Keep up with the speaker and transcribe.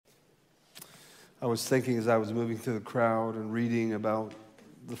I was thinking as I was moving through the crowd and reading about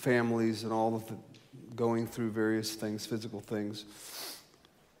the families and all of the going through various things, physical things,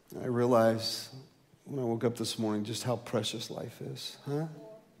 I realized when I woke up this morning just how precious life is, huh?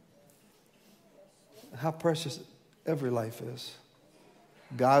 How precious every life is.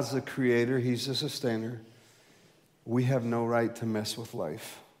 God's the creator. He's the sustainer. We have no right to mess with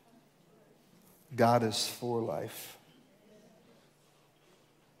life. God is for life.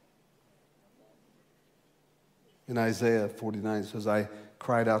 In Isaiah 49, it says, I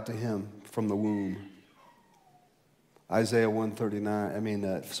cried out to him from the womb. Psalm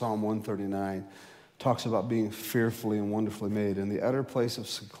 139 talks about being fearfully and wonderfully made. In the utter place of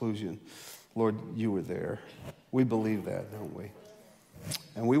seclusion, Lord, you were there. We believe that, don't we?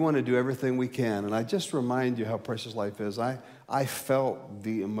 And we want to do everything we can. And I just remind you how precious life is. I felt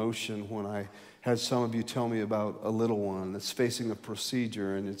the emotion when I had some of you tell me about a little one that's facing a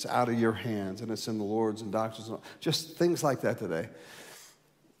procedure and it's out of your hands and it's in the Lord's and doctors, and just things like that today.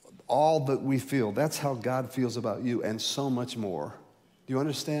 All that we feel, that's how God feels about you and so much more. Do you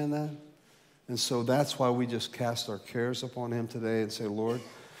understand that? And so that's why we just cast our cares upon him today and say, Lord,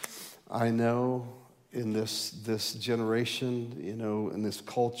 I know in this generation, in this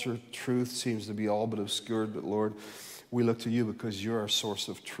culture, truth seems to be all but obscured, but Lord, we look to you because you're our source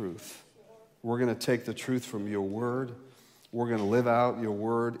of truth. We're going to take the truth from your word. We're going to live out your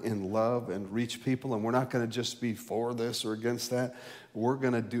word in love and reach people, and we're not going to just be for this or against that. We're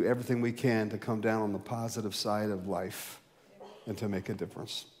going to do everything we can to come down on the positive side of life and to make a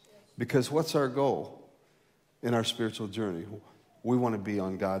difference. Because what's our goal in our spiritual journey? We want to be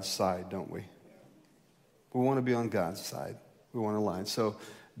on God's side, don't we? We want to be on God's side. We want to align. So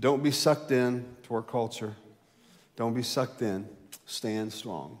don't be sucked in to our culture. Don't be sucked in. Stand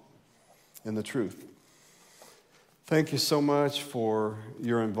strong in the truth. Thank you so much for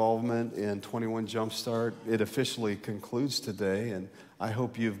your involvement in 21 Jumpstart. It officially concludes today, and I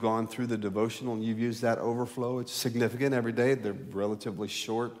hope you've gone through the devotional and you've used that overflow. It's significant every day. They're relatively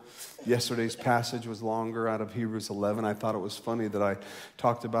short. Yesterday's passage was longer out of Hebrews 11. I thought it was funny that I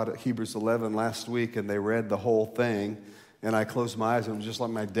talked about it, Hebrews 11 last week, and they read the whole thing, and I closed my eyes and it was just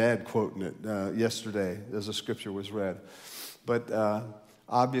like my dad quoting it yesterday as the scripture was read. But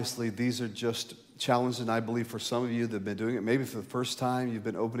obviously, these are just challenges, and I believe for some of you that have been doing it, maybe for the first time, you've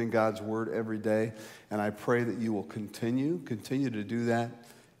been opening God's word every day, and I pray that you will continue to do that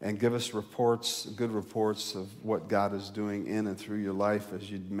and give us good reports of what God is doing in and through your life as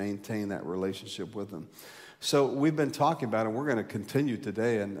you maintain that relationship with him. So we've been talking about, and we're going to continue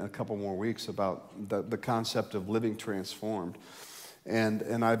today and a couple more weeks about the concept of living transformed.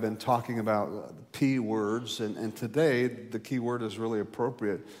 And I've been talking about P words, and today the key word is really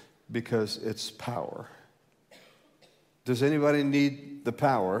appropriate because it's power. Does anybody need the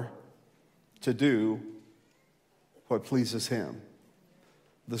power to do what pleases him?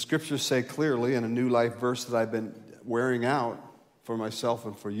 The scriptures say clearly in a New Life verse that I've been wearing out for myself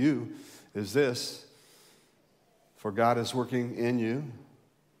and for you is this: for God is working in you,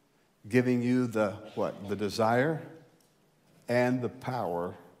 giving you the desire and the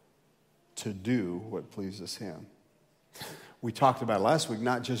power to do what pleases him. We talked about last week,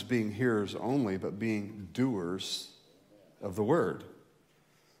 not just being hearers only, but being doers of the word.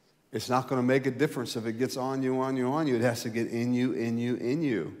 It's not going to make a difference if it gets on you. It has to get in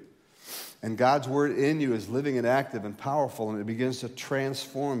you. And God's word in you is living and active and powerful, and it begins to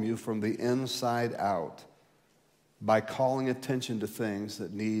transform you from the inside out by calling attention to things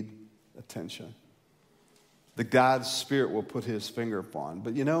that need attention, that God's Spirit will put his finger upon.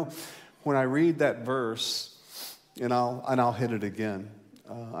 But when I read that verse, and I'll hit it again,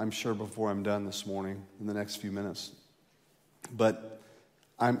 I'm sure before I'm done this morning in the next few minutes. But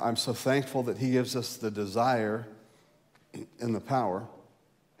I'm so thankful that he gives us the desire and the power.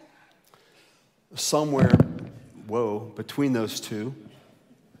 Somewhere, between those two,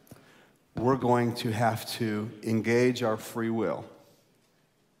 we're going to have to engage our free will.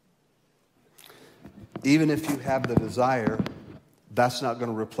 Even if you have the desire, that's not going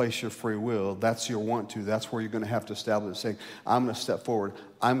to replace your free will. That's your want to. That's where you're going to have to establish saying, I'm going to step forward.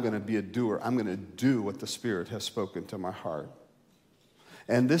 I'm going to be a doer. I'm going to do what the Spirit has spoken to my heart.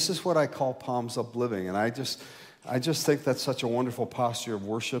 And this is what I call palms up living. And I just think that's such a wonderful posture of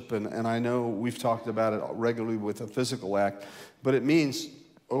worship. And I know we've talked about it regularly with a physical act, but it means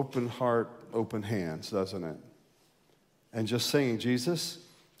open heart, open hands, doesn't it? And just saying, Jesus,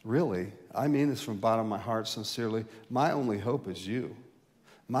 really, I mean this from the bottom of my heart sincerely. My only hope is you.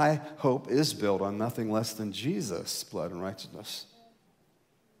 My hope is built on nothing less than Jesus' blood and righteousness.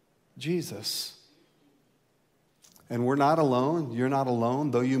 Jesus. And we're not alone. You're not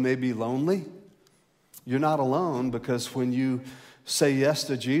alone, though you may be lonely. You're not alone, because when you say yes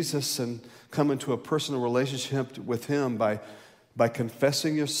to Jesus and come into a personal relationship with him by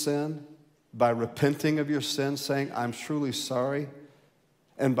confessing your sin, by repenting of your sin, saying, I'm truly sorry,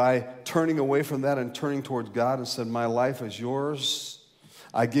 and by turning away from that and turning towards God and said, my life is yours.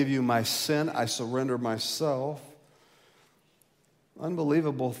 I give you my sin. I surrender myself.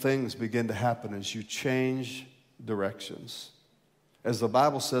 Unbelievable things begin to happen as you change directions. As the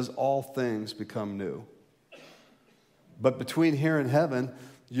Bible says, all things become new. But between here and heaven,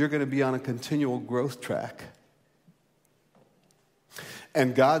 you're going to be on a continual growth track.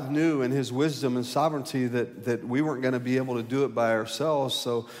 And God knew in his wisdom and sovereignty that we weren't going to be able to do it by ourselves.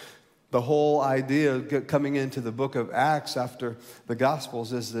 So the whole idea of coming into the book of Acts after the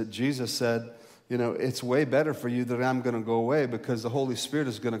Gospels is that Jesus said, you know, it's way better for you that I'm going to go away, because the Holy Spirit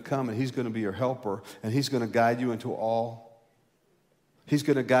is going to come and he's going to be your helper and he's going to guide you into all. He's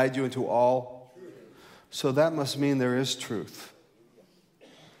going to guide you into all. So that must mean there is truth.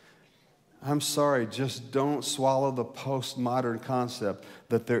 I'm sorry, just don't swallow the postmodern concept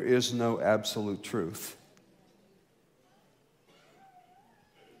that there is no absolute truth.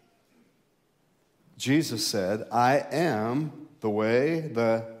 Jesus said, I am the way,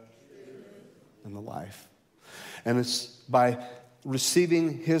 the and the life. And it's by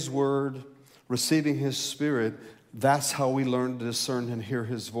receiving his word, receiving his spirit, that's how we learn to discern and hear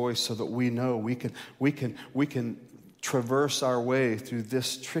his voice, so that we know we can traverse our way through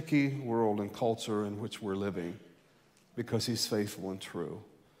this tricky world and culture in which we're living, because he's faithful and true.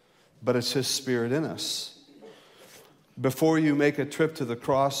 But it's his spirit in us. Before you make a trip to the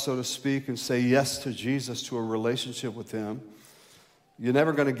cross, so to speak, and say yes to Jesus, to a relationship with him, you're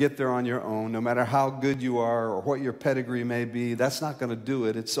never going to get there on your own, no matter how good you are or what your pedigree may be. That's not going to do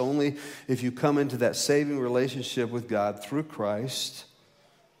it. It's only if you come into that saving relationship with God through Christ.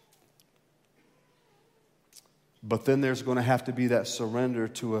 But then there's going to have to be that surrender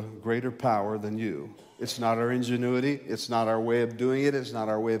to a greater power than you. It's not our ingenuity. It's not our way of doing it. It's not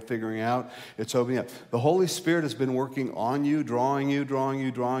our way of figuring out. It's opening up. The Holy Spirit has been working on you, drawing you.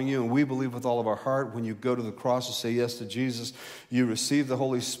 And we believe with all of our heart, when you go to the cross and say yes to Jesus, you receive the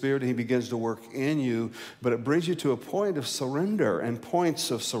Holy Spirit and he begins to work in you. But it brings you to a point of surrender and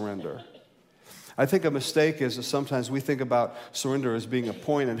points of surrender. I think a mistake is that sometimes we think about surrender as being a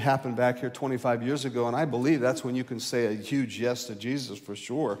point, and happened back here 25 years ago. And I believe that's when you can say a huge yes to Jesus for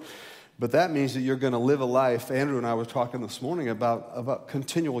sure. But that means that you're going to live a life. Andrew and I were talking this morning about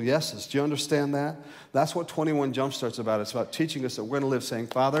continual yeses. Do you understand that? That's what 21 Jumpstart's about. It's about teaching us that we're going to live saying,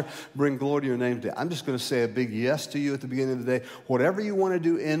 Father, bring glory to your name today. I'm just going to say a big yes to you at the beginning of the day. Whatever you want to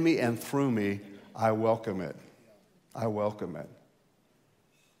do in me and through me, I welcome it. I welcome it.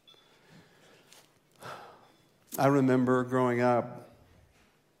 I remember growing up,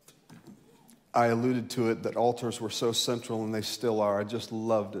 I alluded to it, that altars were so central, and they still are. I just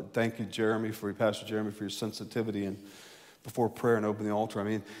loved it. Thank you, Pastor Jeremy, for your sensitivity and before prayer and opening the altar. I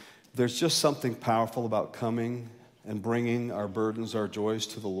mean, there's just something powerful about coming and bringing our burdens, our joys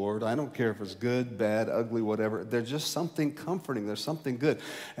to the Lord. I don't care if it's good, bad, ugly, whatever. There's just something comforting. There's something good.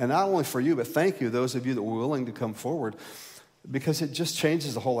 And not only for you, but thank you, those of you that were willing to come forward, because it just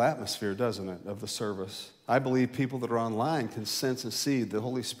changes the whole atmosphere, doesn't it, of the service. I believe people that are online can sense and see the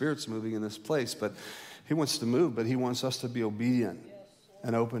Holy Spirit's moving in this place, but he wants to move, but he wants us to be obedient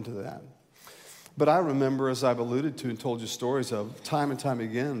and open to that. But I remember, as I've alluded to and told you stories of time and time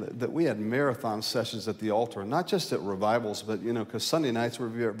again, that we had marathon sessions at the altar, not just at revivals, but, you know, because Sunday nights were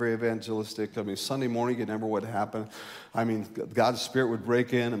very evangelistic. I mean, Sunday morning, you never would happen. I mean, God's Spirit would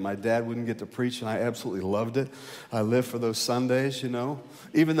break in, and my dad wouldn't get to preach, and I absolutely loved it. I lived for those Sundays, you know.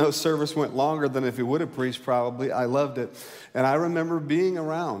 Even though service went longer than if he would have preached, probably, I loved it. And I remember being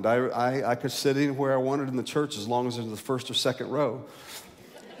around. I could sit anywhere I wanted in the church as long as it was the first or second row.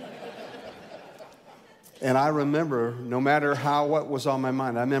 And I remember, no matter what was on my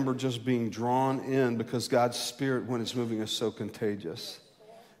mind, I remember just being drawn in, because God's Spirit, when it's moving, is so contagious.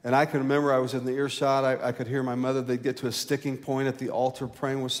 And I can remember I was in the earshot. I could hear my mother. They'd get to a sticking point at the altar,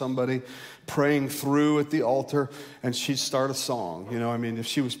 praying with somebody, praying through at the altar, and she'd start a song. You know, I mean, if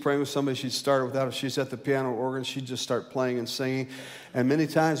she was praying with somebody, she'd start it without. If she's at the piano organ, she'd just start playing and singing. And many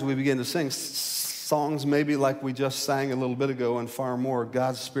times we began to sing songs maybe like we just sang a little bit ago, and far more.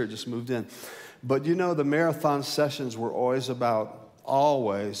 God's Spirit just moved in. But you know, the marathon sessions were always about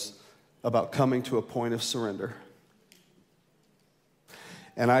coming to a point of surrender.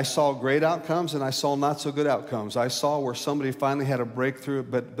 And I saw great outcomes, and I saw not so good outcomes. I saw where somebody finally had a breakthrough,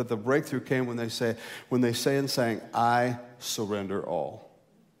 but the breakthrough came when they say and sang, I surrender all.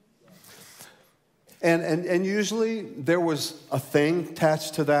 And usually there was a thing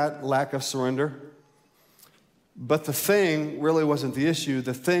attached to that lack of surrender. But the thing really wasn't the issue.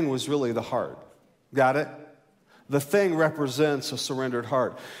 The thing was really the heart. Got it? The thing represents a surrendered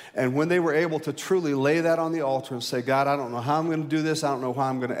heart. And when they were able to truly lay that on the altar and say, God, I don't know how I'm going to do this. I don't know how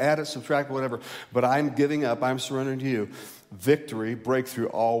I'm going to add it, subtract, whatever. But I'm giving up. I'm surrendering to you. Victory, breakthrough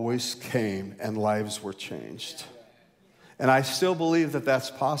always came and lives were changed. And I still believe that that's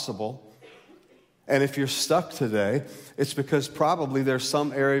possible. And if you're stuck today, it's because probably there's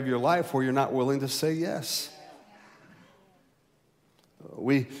some area of your life where you're not willing to say yes.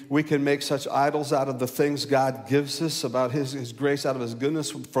 We can make such idols out of the things God gives us, about His grace, out of His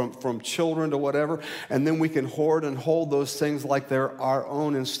goodness, from children to whatever, and then we can hoard and hold those things like they're our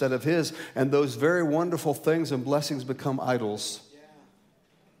own instead of His, and those very wonderful things and blessings become idols.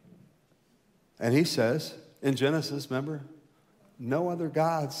 And He says, in Genesis, remember, no other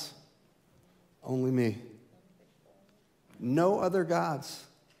gods, only me. No other gods.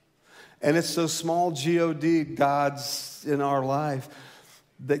 And it's those small G-O-D gods in our life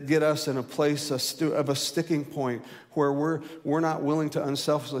that get us in a place of a sticking point where we're not willing to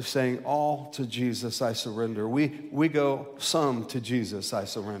unselfishly saying, all to Jesus I surrender. We go, some to Jesus I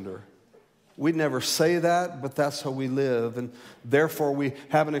surrender. We never say that, but that's how we live. And therefore we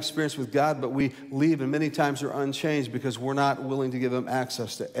have an experience with God, but we leave, and many times are unchanged because we're not willing to give Him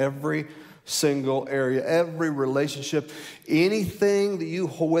access to every single area, every relationship. Anything that you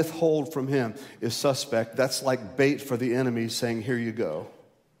withhold from Him is suspect. That's like bait for the enemy saying, here you go.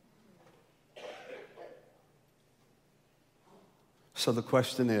 So the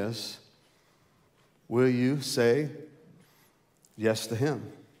question is, will you say yes to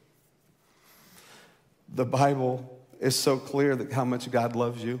Him? The Bible is so clear that how much God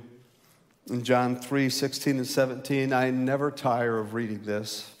loves you. In John 3:16 and 17, I never tire of reading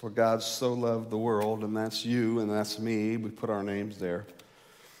this. For God so loved the world, and that's you and that's me. We put our names there.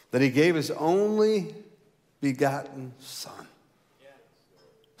 That He gave His only begotten Son.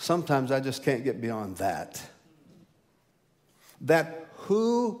 Sometimes I just can't get beyond that. That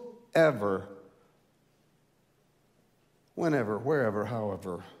whoever, whenever, wherever,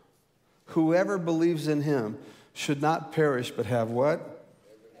 however, whoever believes in Him should not perish but have what?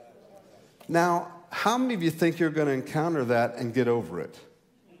 Now, how many of you think you're going to encounter that and get over it?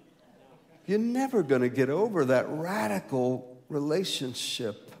 You're never going to get over that radical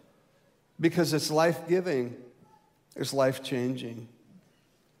relationship because it's life-giving, it's life-changing.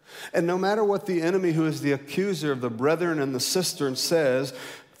 And no matter what the enemy, who is the accuser of the brethren and the sisters, says,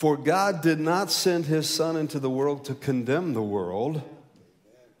 for God did not send His Son into the world to condemn the world,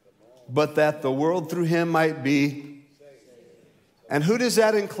 but that the world through Him might be. And who does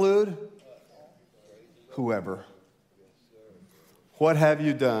that include? Whoever. What have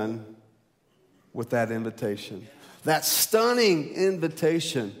you done with that invitation? That stunning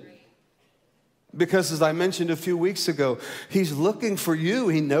invitation. Because as I mentioned a few weeks ago, He's looking for you.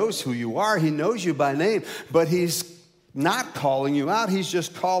 He knows who you are. He knows you by name. But He's not calling you out. He's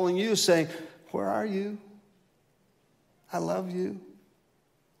just calling you, saying, where are you? I love you.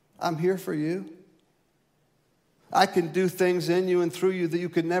 I'm here for you. I can do things in you and through you that you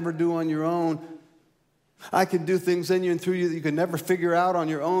could never do on your own. I can do things in you and through you that you could never figure out on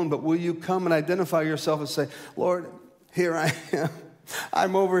your own. But will you come and identify yourself and say, Lord, here I am.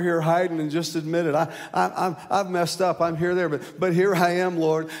 I'm over here hiding and just admit it. I've messed up. I'm here, there. But here I am,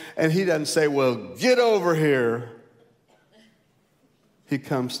 Lord. And He doesn't say, well, get over here. He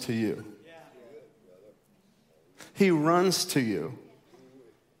comes to you. He runs to you,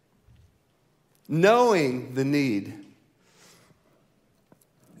 knowing the need.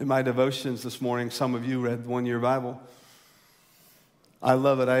 In my devotions this morning, some of you read One Year Bible. I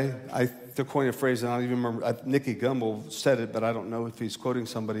love it. I coined a phrase, and I don't even remember. Nicky Gumbel said it, but I don't know if he's quoting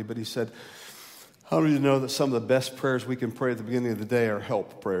somebody. But he said, how do you know that some of the best prayers we can pray at the beginning of the day are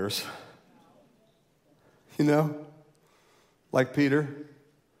help prayers? You know? Like Peter.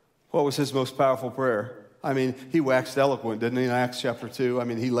 What was his most powerful prayer? I mean, he waxed eloquent, didn't he, in Acts chapter 2? I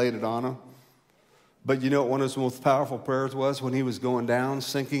mean, he laid it on him. But you know what one of his most powerful prayers was when he was going down,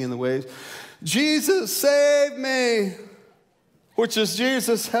 sinking in the waves? Jesus, save me! Which is,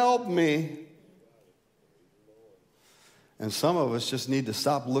 Jesus, help me. And some of us just need to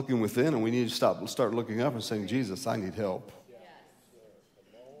stop looking within, and we need to start looking up and saying, Jesus, I need help.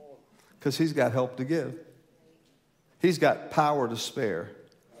 Because He's got help to give. He's got power to spare.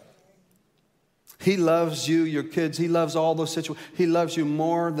 He loves you, your kids. He loves all those situations. He loves you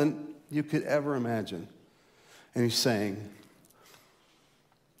more than you could ever imagine. And He's saying,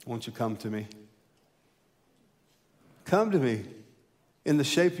 won't you come to me? Come to me in the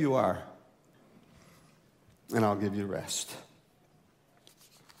shape you are, and I'll give you rest.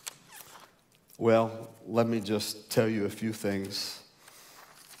 Well, let me just tell you a few things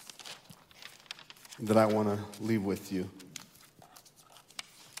that I want to leave with you.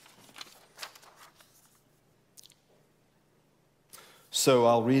 So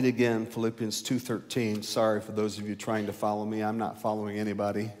I'll read again Philippians 2:13. Sorry for those of you trying to follow me. I'm not following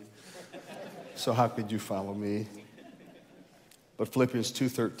anybody. So how could you follow me? But Philippians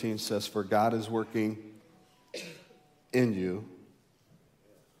 2:13 says, "For God is working in you."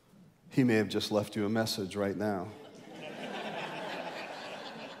 He may have just left you a message right now.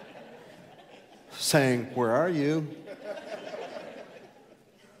 Saying, "Where are you?"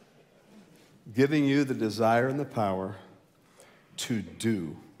 Giving you the desire and the power to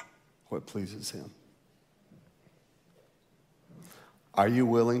do what pleases him. Are you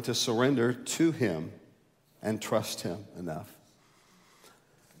willing to surrender to him and trust him enough?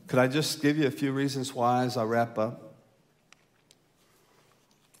 Could I just give you a few reasons why as I wrap up?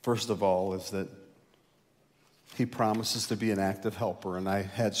 First of all is that he promises to be an active helper, and I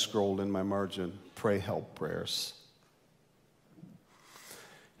had scrolled in my margin, pray help prayers.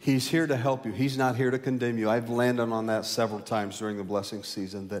 He's here to help you. He's not here to condemn you. I've landed on that several times during the blessing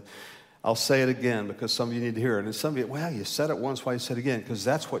season. That I'll say it again because some of you need to hear it. And some of you, well, you said it once, why you said it again? Because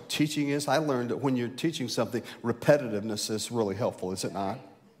that's what teaching is. I learned that when you're teaching something, repetitiveness is really helpful, is it not?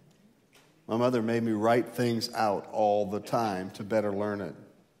 My mother made me write things out all the time to better learn it.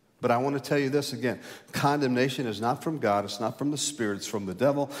 But I want to tell you this again. Condemnation is not from God. It's not from the Spirit. It's from the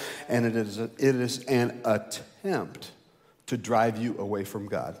devil. And it is an attempt to drive you away from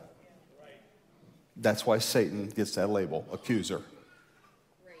God. That's why Satan gets that label, accuser.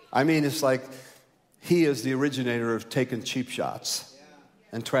 I mean, it's like he is the originator of taking cheap shots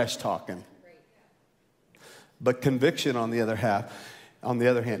and trash talking. But conviction, on the other hand,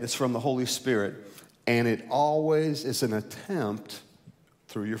 it's from the Holy Spirit, and it always is an attempt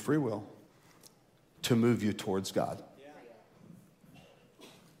through your free will to move you towards God.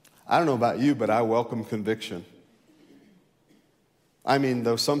 I don't know about you, but I welcome conviction. I mean,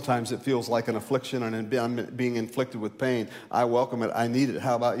 though sometimes it feels like an affliction and I'm being inflicted with pain, I welcome it. I need it.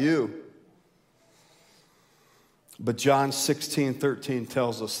 How about you? But John 16:13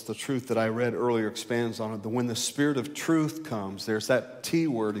 tells us the truth that I read earlier, expands on it. That when the Spirit of truth comes, there's that T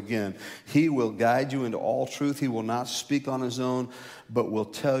word again. He will guide you into all truth. He will not speak on his own, but will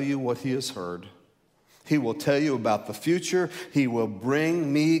tell you what he has heard. He will tell you about the future. He will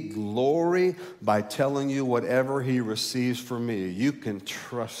bring me glory by telling you whatever he receives from me. You can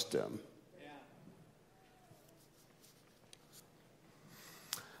trust him.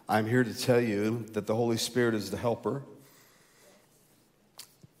 I'm here to tell you that the Holy Spirit is the helper.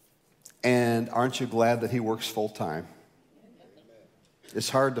 And aren't you glad that he works full time? It's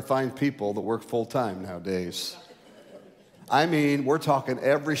hard to find people that work full time nowadays. I mean, we're talking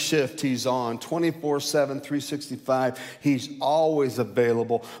every shift he's on, 24/7, 365. He's always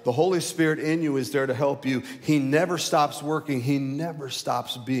available. The Holy Spirit in you is there to help you. He never stops working. He never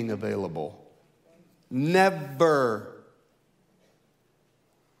stops being available. Never.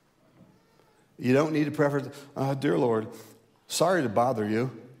 You don't need to preface, dear Lord, sorry to bother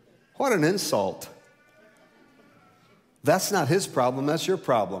you. What an insult. That's not his problem. That's your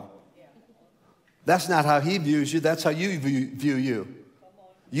problem. That's not how he views you. That's how you view you.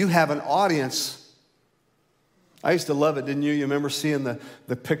 You have an audience. I used to love it, didn't you? You remember seeing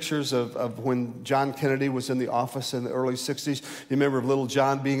the pictures of when John Kennedy was in the office in the early 60s? You remember little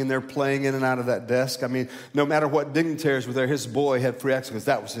John being in there playing in and out of that desk? I mean, no matter what dignitaries were there, his boy had free access because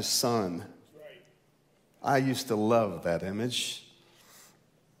that was his son. I used to love that image.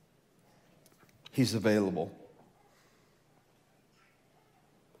 He's available.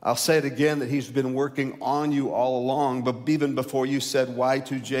 I'll say it again that he's been working on you all along, but even before you said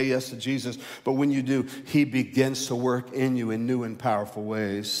Y2J, yes to Jesus, but when you do, he begins to work in you in new and powerful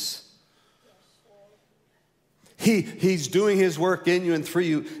ways. He's doing his work in you and through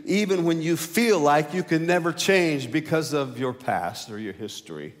you, even when you feel like you can never change because of your past or your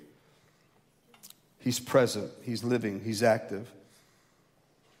history. He's present, he's living, he's active.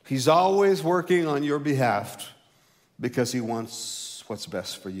 He's always working on your behalf because he wants what's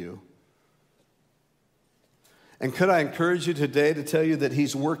best for you. And could I encourage you today to tell you that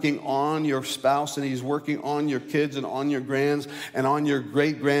he's working on your spouse and he's working on your kids and on your grands and on your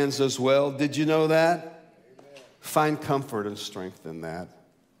great-grands as well? Did you know that? Amen. Find comfort and strength in that.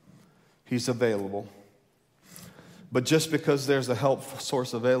 He's available. But just because there's a help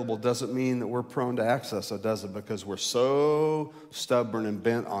source available doesn't mean that we're prone to access it, does it? Because we're so stubborn and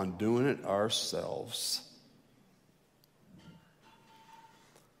bent on doing it ourselves.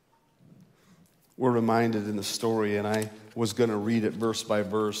 We're reminded in the story, and I was going to read it verse by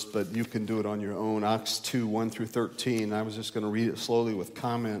verse, but you can do it on your own. Acts 2, 1 through 13. I was just going to read it slowly with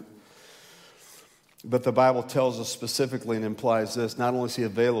comment. But the Bible tells us specifically and implies this. Not only is he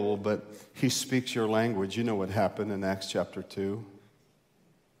available, but he speaks your language. You know what happened in Acts chapter 2.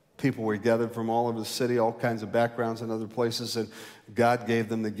 People were gathered from all over the city, all kinds of backgrounds and other places, and God gave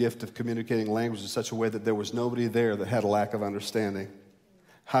them the gift of communicating language in such a way that there was nobody there that had a lack of understanding.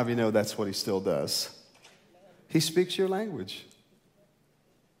 How do you know that's what he still does? He speaks your language.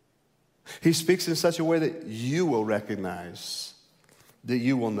 He speaks in such a way that you will recognize, that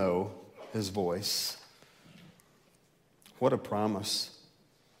you will know his voice. What a promise.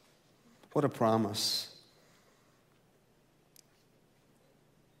 What a promise.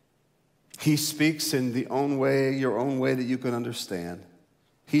 He speaks in the own way, your own way that you can understand.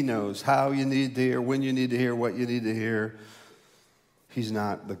 He knows how you need to hear, when you need to hear, what you need to hear. He's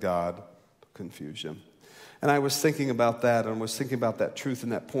not the God of confusion. And I was thinking about that, and was thinking about that truth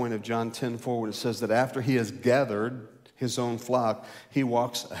and that point of John 10:4, when it says that after he has gathered his own flock, he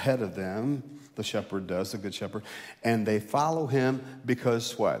walks ahead of them, the shepherd does, the good shepherd, and they follow him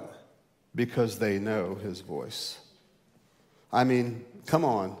because what? Because they know his voice. I mean, come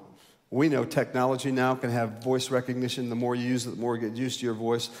on. We know technology now can have voice recognition. The more you use it, the more you get used to your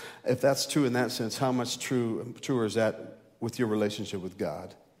voice. If that's true in that sense, how much truer is that with your relationship with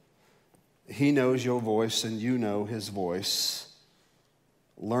God? He knows your voice and you know his voice.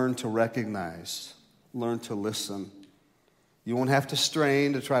 Learn to recognize. Learn to listen. You won't have to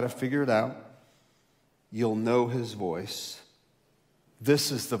strain to try to figure it out. You'll know his voice. This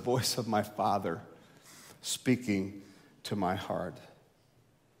is the voice of my Father speaking to my heart.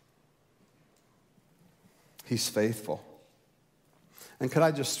 He's faithful. And could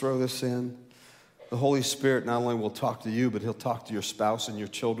I just throw this in? The Holy Spirit not only will talk to you, but he'll talk to your spouse and your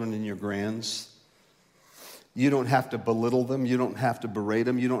children and your grands. You don't have to belittle them. You don't have to berate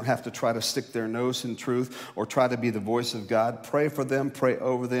them. You don't have to try to stick their nose in truth or try to be the voice of God. Pray for them, pray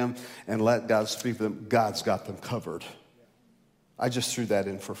over them, and let God speak to them. God's got them covered. I just threw that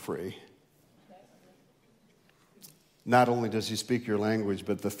in for free. Not only does he speak your language,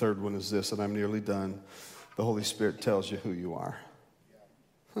 but the third one is this, and I'm nearly done. The Holy Spirit tells you who you are.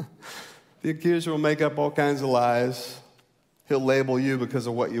 The accuser will make up all kinds of lies. He'll label you because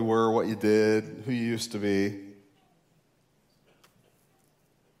of what you were, what you did, who you used to be.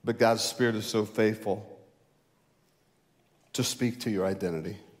 But God's Spirit is so faithful to speak to your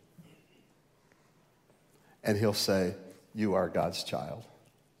identity. And he'll say, you are God's child.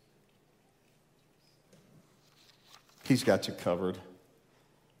 He's got you covered.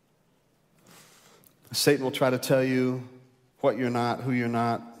 Satan will try to tell you what you're not, who you're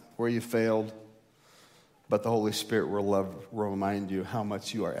not, where you failed. But the Holy Spirit will remind you how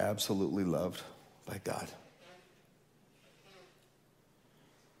much you are absolutely loved by God.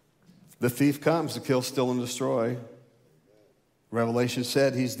 The thief comes to kill, steal, and destroy. Revelation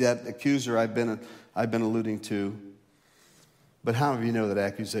said he's that accuser I've been alluding to. But how many of you know that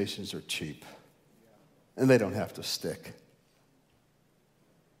accusations are cheap? And they don't have to stick.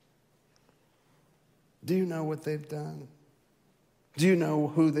 Do you know what they've done? Do you know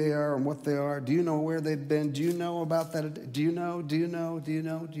who they are and what they are? Do you know where they've been? Do you know about that? Do you know? Do you know? Do you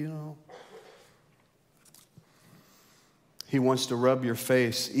know? Do you know? He wants to rub your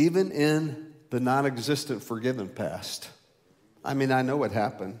face, even in the non-existent forgiven past. I mean, I know what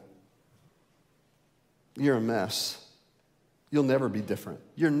happened. You're a mess. You'll never be different.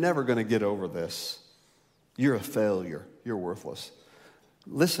 You're never going to get over this. You're a failure. You're worthless.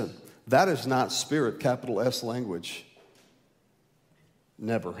 Listen, that is not spirit, capital S language.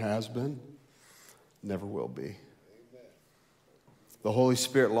 Never has been, never will be. Amen. The Holy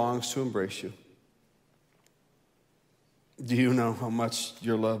Spirit longs to embrace you. Do you know how much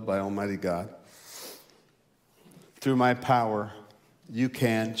you're loved by Almighty God? Through my power, you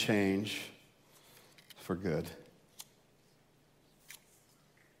can change for good.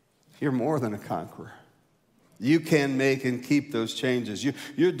 You're more than a conqueror. You can make and keep those changes.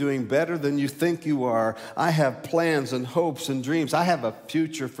 You're doing better than you think you are. I have plans and hopes and dreams. I have a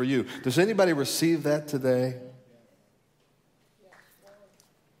future for you. Does anybody receive that today?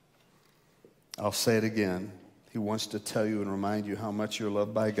 I'll say it again. He wants to tell you and remind you how much you're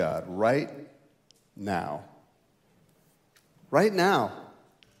loved by God right now. Right now.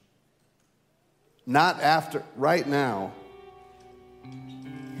 Not after, right now.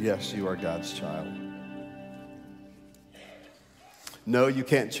 Yes, you are God's child. No, you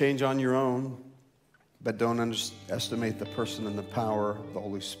can't change on your own, but don't underestimate the person and the power of the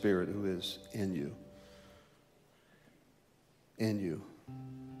Holy Spirit who is in you. In you.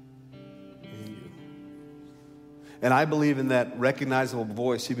 In you. And I believe in that recognizable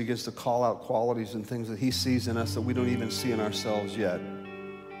voice, he begins to call out qualities and things that he sees in us that we don't even see in ourselves yet.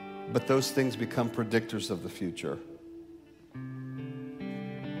 But those things become predictors of the future.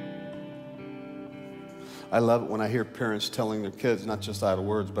 I love it when I hear parents telling their kids, not just out of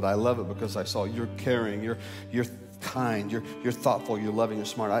words, but I love it because I saw you're caring, you're kind, you're thoughtful, you're loving, you're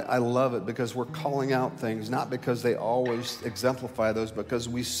smart. I love it because we're calling out things, not because they always exemplify those, because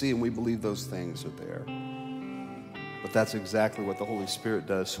we see and we believe those things are there. But that's exactly what the Holy Spirit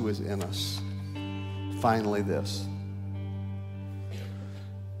does, who is in us. Finally, this.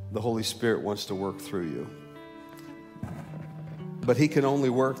 The Holy Spirit wants to work through you. But he can only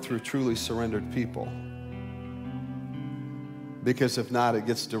work through truly surrendered people. Because if not, it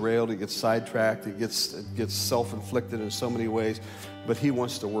gets derailed, it gets sidetracked, it gets self-inflicted in so many ways. But he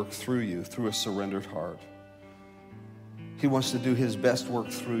wants to work through you, through a surrendered heart. He wants to do his best work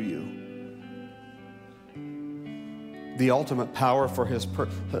through you. The ultimate power for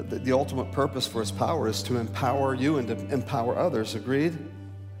the ultimate purpose for his power is to empower you and to empower others. Agreed?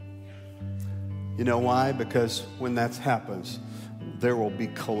 You know why? Because when that happens, there will be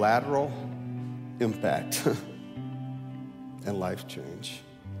collateral impact and life change.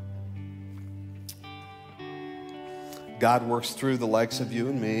 God works through the likes of you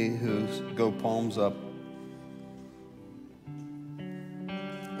and me who go palms up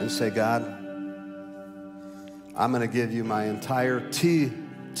and say, God, I'm going to give you my entire T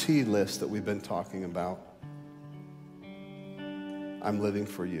list that we've been talking about. I'm living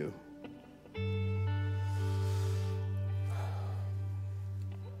for you.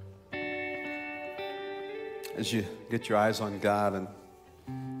 As you get your eyes on God and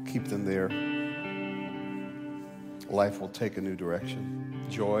keep them there, life will take a new direction.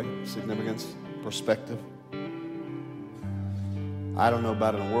 Joy, significance, perspective. I don't know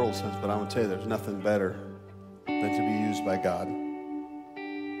about it in a world sense, but I'm going to tell you there's nothing better than to be used by God.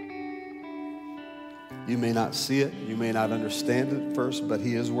 You may not see it, you may not understand it at first, but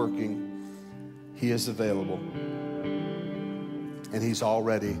he is working. He is available. And he's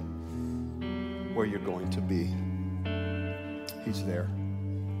already where you're going to be. He's there.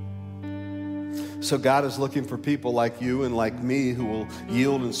 So God is looking for people like you and like me who will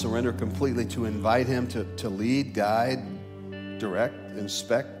yield and surrender completely to invite him to lead, guide, direct,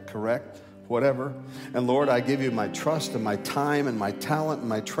 inspect, correct, whatever. And Lord, I give you my trust and my time and my talent and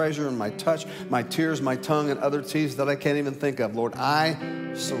my treasure and my touch, my tears, my tongue, and other T's that I can't even think of. Lord,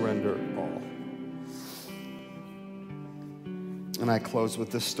 I surrender all. And I close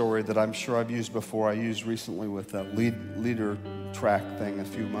with this story that I'm sure I've used before. I used recently with a leader track thing a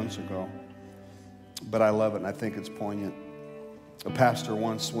few months ago. But I love it and I think it's poignant. A pastor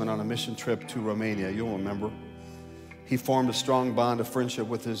once went on a mission trip to Romania. You'll remember. He formed a strong bond of friendship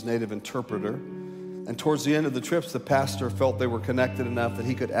with his native interpreter. And towards the end of the trips, the pastor felt they were connected enough that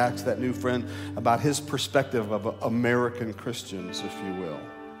he could ask that new friend about his perspective of American Christians, if you will.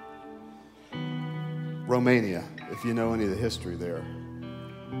 Romania, if you know any of the history there.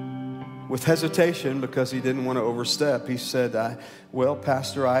 With hesitation, because he didn't want to overstep, he said, well,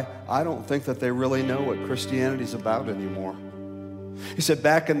 Pastor, I don't think that they really know what Christianity's about anymore. He said,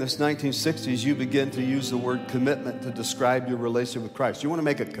 back in the 1960s, you began to use the word commitment to describe your relationship with Christ. You want to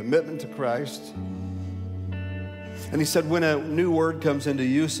make a commitment to Christ? And he said, when a new word comes into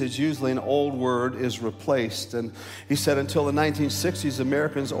usage, usually an old word is replaced. And he said, until the 1960s,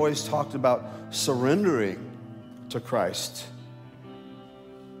 Americans always talked about surrendering to Christ.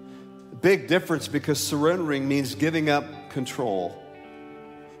 Big difference, because surrendering means giving up control,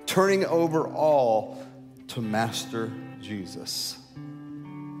 turning over all to Master Jesus.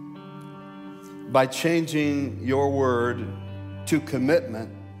 By changing your word to commitment,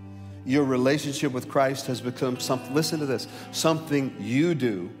 your relationship with Christ has become something, listen to this, something you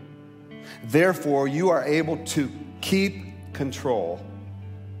do. Therefore, you are able to keep control.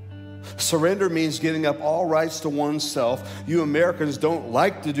 Surrender means giving up all rights to oneself. You Americans don't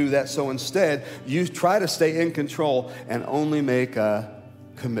like to do that, so instead, you try to stay in control and only make a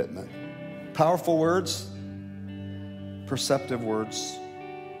commitment. Powerful words, perceptive words.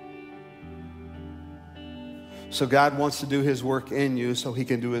 So God wants to do his work in you so he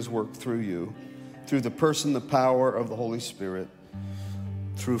can do his work through you, through the person, the power of the Holy Spirit,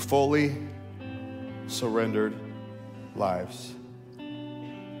 through fully surrendered lives.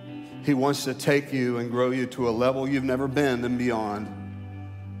 He wants to take you and grow you to a level you've never been and beyond.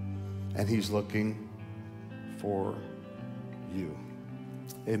 And he's looking for you.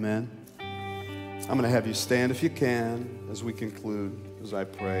 Amen. I'm going to have you stand if you can as we conclude, as I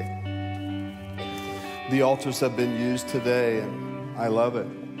pray. The altars have been used today, and I love it.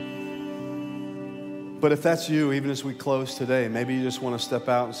 But if that's you, even as we close today, maybe you just want to step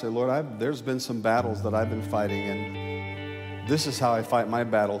out and say, Lord, there's been some battles that I've been fighting, and this is how I fight my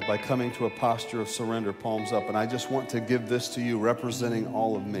battles, by coming to a posture of surrender, palms up, and I just want to give this to you, representing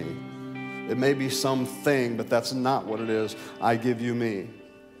all of me. It may be something, but that's not what it is. I give you me.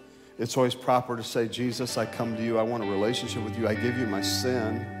 It's always proper to say, Jesus, I come to you. I want a relationship with you. I give you my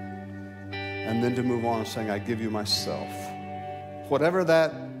sin. And then to move on and saying, I give you myself. Whatever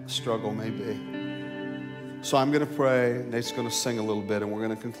that struggle may be. So I'm going to pray. Nate's going to sing a little bit, and we're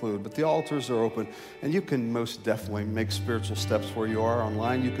going to conclude. But the altars are open, and you can most definitely make spiritual steps where you are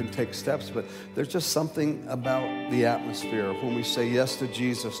online. You can take steps, but there's just something about the atmosphere when we say yes to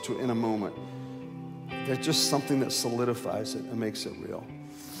Jesus in a moment. There's just something that solidifies it and makes it real.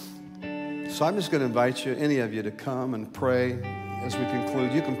 So I'm just going to invite you, any of you, to come and pray as we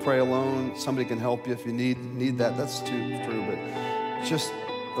conclude. You can pray alone. Somebody can help you if you need that. That's true, but just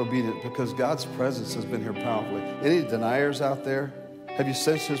obedient, because God's presence has been here powerfully. Any deniers out there? Have you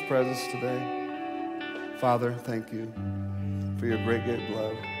sensed his presence today? Father, thank you for your great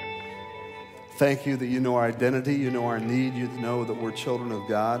love. Thank you that you know our identity, you know our need, you know that we're children of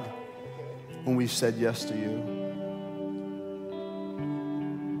God when we've said yes to you.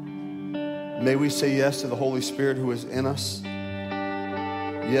 May we say yes to the Holy Spirit who is in us.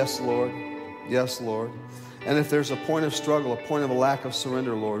 Yes, Lord. Yes, Lord. And if there's a point of struggle, a point of a lack of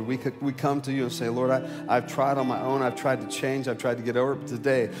surrender, Lord, we come to you and say, Lord, I've tried on my own. I've tried to change. I've tried to get over it. But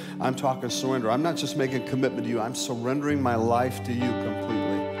today, I'm talking surrender. I'm not just making a commitment to you. I'm surrendering my life to you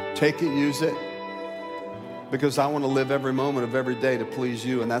completely. Take it, use it, because I want to live every moment of every day to please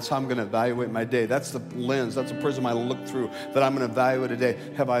you. And that's how I'm going to evaluate my day. That's the lens. That's the prism I look through, that I'm going to evaluate a day.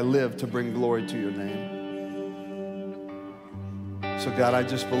 Have I lived to bring glory to your name? So, God, I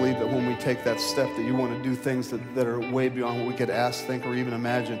just believe that when we take that step, that you want to do things that are way beyond what we could ask, think, or even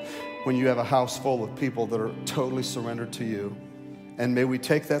imagine, when you have a house full of people that are totally surrendered to you. And may we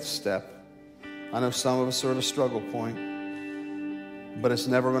take that step. I know some of us are at a struggle point, but it's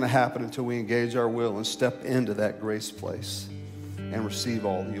never going to happen until we engage our will and step into that grace place and receive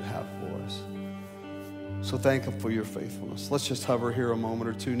all that you have for us. So thank you for your faithfulness. Let's just hover here a moment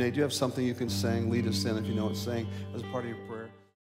or two. Nate, do you have something you can sing? Lead us in if you know what to sing as a part of your prayer.